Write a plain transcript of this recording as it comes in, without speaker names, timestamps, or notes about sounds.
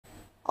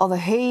Well, the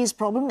haze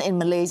problem in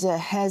Malaysia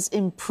has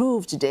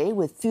improved today,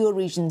 with fewer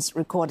regions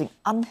recording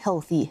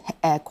unhealthy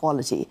air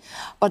quality.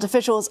 But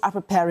officials are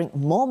preparing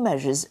more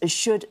measures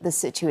should the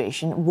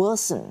situation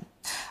worsen.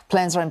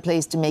 Plans are in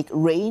place to make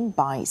rain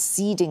by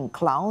seeding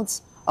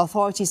clouds.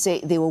 Authorities say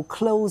they will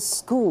close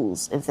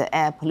schools if the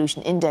air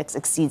pollution index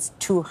exceeds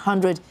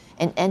 200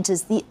 and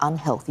enters the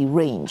unhealthy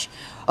range.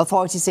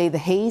 Authorities say the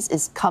haze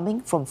is coming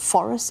from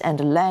forests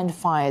and land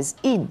fires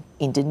in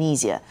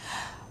Indonesia.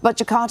 But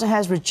Jakarta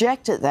has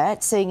rejected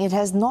that, saying it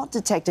has not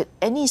detected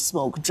any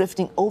smoke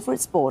drifting over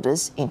its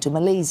borders into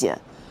Malaysia.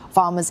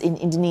 Farmers in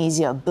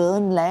Indonesia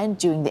burn land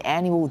during the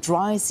annual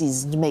dry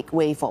season to make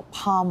way for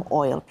palm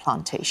oil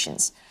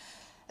plantations.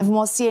 And for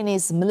more,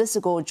 CNA's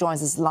Melissa Goh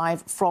joins us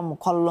live from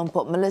Kuala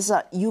Lumpur.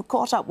 Melissa, you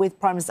caught up with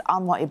Prime Minister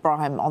Anwar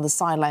Ibrahim on the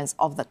sidelines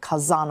of the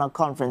Khazanah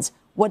conference.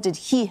 What did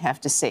he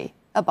have to say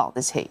about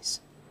this haze?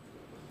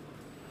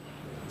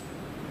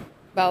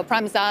 Well,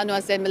 Prime Minister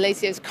Anwar said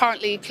Malaysia is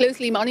currently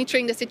closely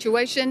monitoring the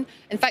situation.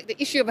 In fact, the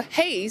issue of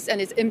haze and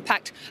its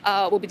impact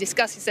will be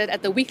discussed, he said,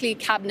 at the weekly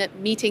cabinet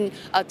meeting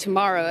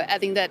tomorrow,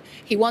 adding that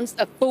he wants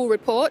a full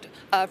report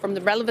from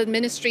the relevant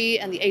ministry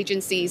and the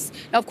agencies.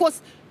 Now, of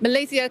course,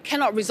 Malaysia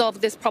cannot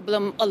resolve this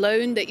problem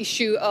alone. The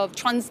issue of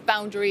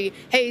transboundary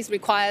haze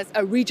requires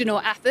a regional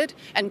effort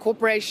and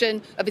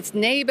cooperation of its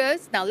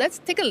neighbours. Now, let's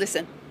take a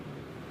listen.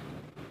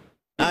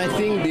 I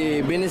think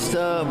the Minister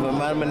of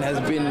Environment has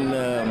been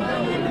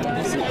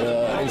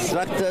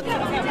instructed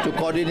to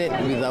coordinate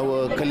with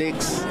our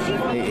colleagues,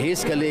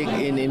 his colleague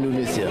in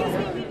Indonesia.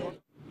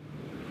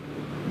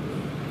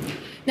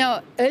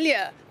 Now,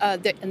 earlier,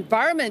 the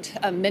Environment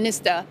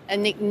Minister,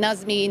 Nick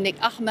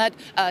Ahmad,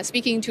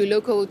 speaking to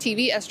local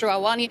TV, Astro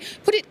Awani,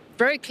 put it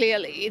very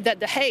clearly that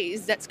the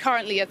haze that's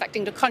currently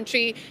affecting the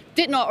country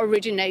did not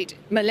originate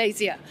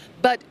Malaysia,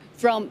 but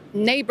from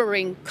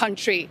neighbouring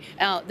country.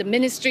 Now, the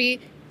ministry,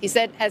 he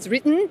said, has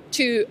written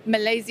to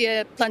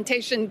Malaysia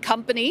plantation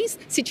companies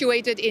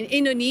situated in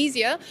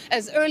Indonesia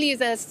as early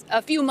as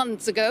a few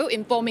months ago,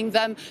 informing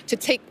them to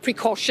take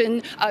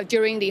precaution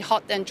during the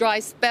hot and dry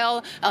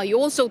spell. He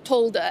also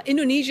told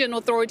Indonesian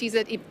authorities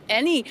that if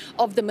any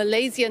of the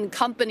Malaysian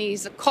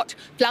companies are caught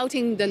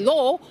flouting the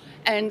law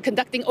and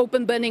conducting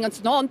open burning and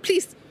so on,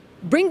 please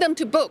bring them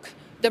to book.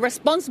 The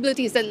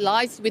responsibility that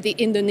lies with the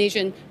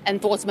Indonesian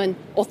enforcement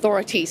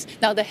authorities.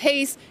 Now, the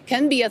haze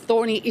can be a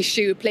thorny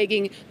issue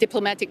plaguing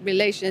diplomatic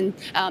relations.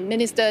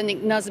 Minister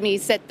Nick Nazmi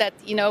said that,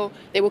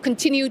 they will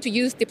continue to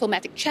use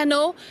diplomatic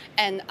channel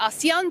and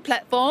ASEAN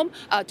platform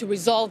to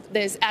resolve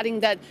this,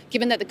 adding that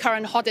given that the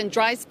current hot and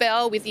dry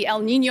spell with the El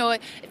Nino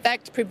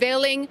effect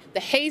prevailing, the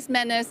haze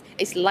menace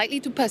is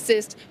likely to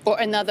persist for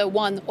another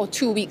 1 or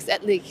 2 weeks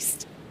at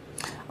least.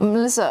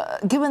 Melissa,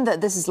 given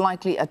that this is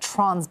likely a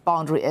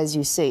transboundary, as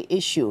you say,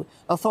 issue,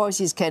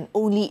 authorities can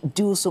only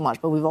do so much.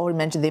 But we've already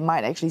mentioned they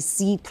might actually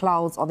seed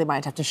clouds or they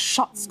might have to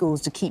shut schools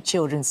to keep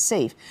children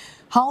safe.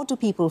 How do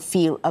people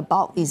feel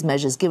about these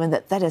measures, given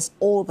that that is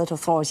all that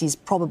authorities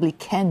probably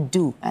can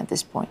do at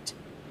this point?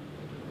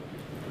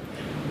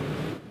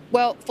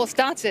 Well, for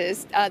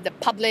starters, the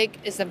public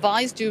is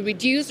advised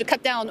to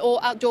cut down all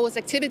outdoors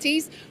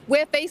activities,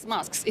 wear face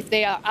masks if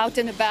they are out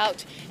and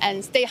about,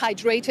 and stay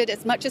hydrated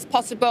as much as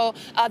possible.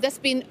 There's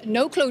been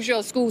no closure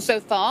of schools so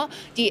far.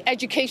 The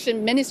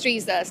Education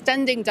Ministry's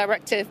standing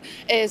directive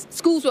is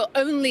schools will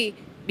only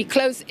be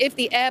closed if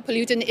the air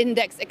pollutant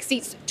index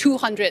exceeds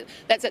 200.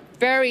 That's a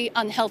very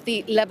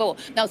unhealthy level.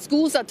 Now,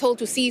 schools are told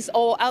to cease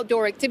all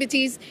outdoor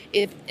activities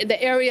if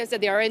the areas that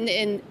they are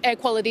in air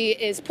quality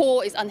is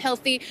poor, is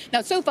unhealthy.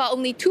 Now, so far,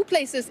 only 2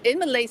 places in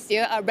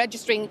Malaysia are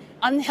registering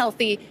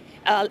unhealthy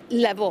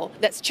level.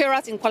 That's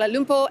Cheras in Kuala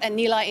Lumpur and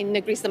Nila in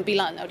Negeri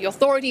Sembilan. Now, the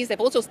authorities have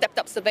also stepped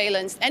up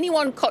surveillance.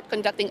 Anyone caught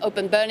conducting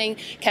open burning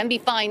can be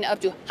fined up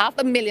to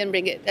 $500,000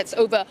 ringgit. That's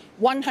over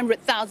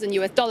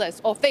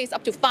 $100,000 or face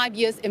up to 5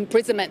 years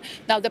imprisonment.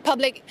 Now, the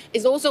public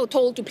is also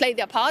told to play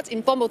their part,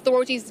 inform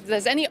authorities if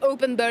there's any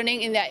open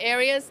burning in their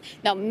areas.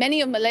 Now,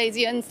 many of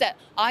Malaysians that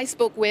I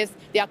spoke with,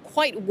 they are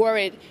quite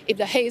worried if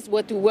the haze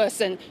were to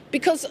worsen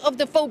because of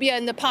the phobia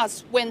in the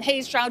past when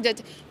haze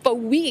shrouded for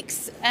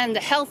weeks and the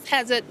health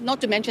hazard, not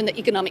to mention the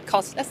economic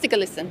cost. Let's take a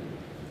listen.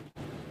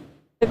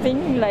 I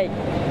think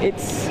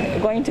it's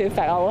going to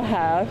affect our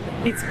health.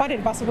 It's part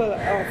and parcel of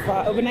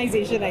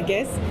urbanization, I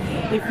guess.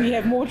 If we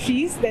have more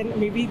trees, then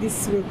maybe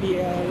this will be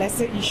a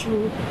lesser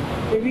issue.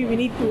 Maybe we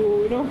need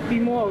to, be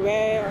more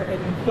aware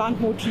and plant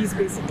more trees,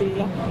 basically.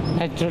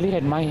 Naturally,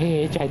 at my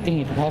age, I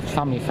think it will have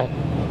some effect,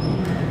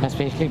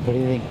 especially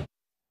breathing.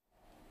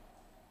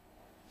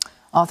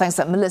 Thanks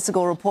to Melissa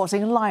Goh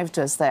reporting live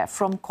to us there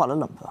from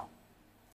Kuala Lumpur.